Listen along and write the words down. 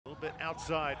bit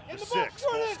outside the 6.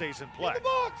 Ball stays in play.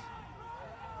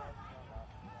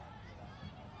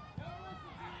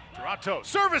 Toronto,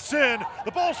 service in,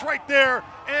 the ball's right there,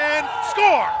 and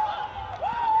score!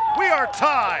 We are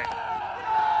tied.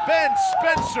 Ben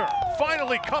Spencer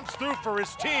finally comes through for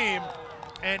his team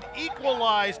and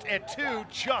equalized at 2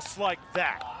 just like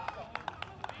that.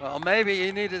 Well, maybe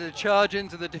he needed to charge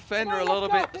into the defender a little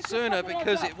bit sooner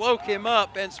because it woke him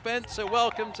up. Ben Spencer,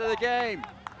 welcome to the game.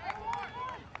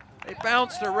 It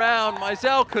bounced around.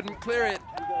 Mizell couldn't clear it.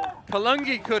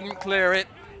 Kalungi couldn't clear it.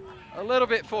 A little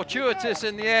bit fortuitous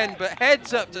in the end, but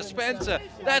heads up to Spencer.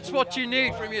 That's what you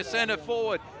need from your center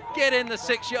forward. Get in the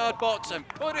 6-yard box and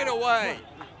put it away.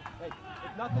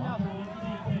 Nothing else.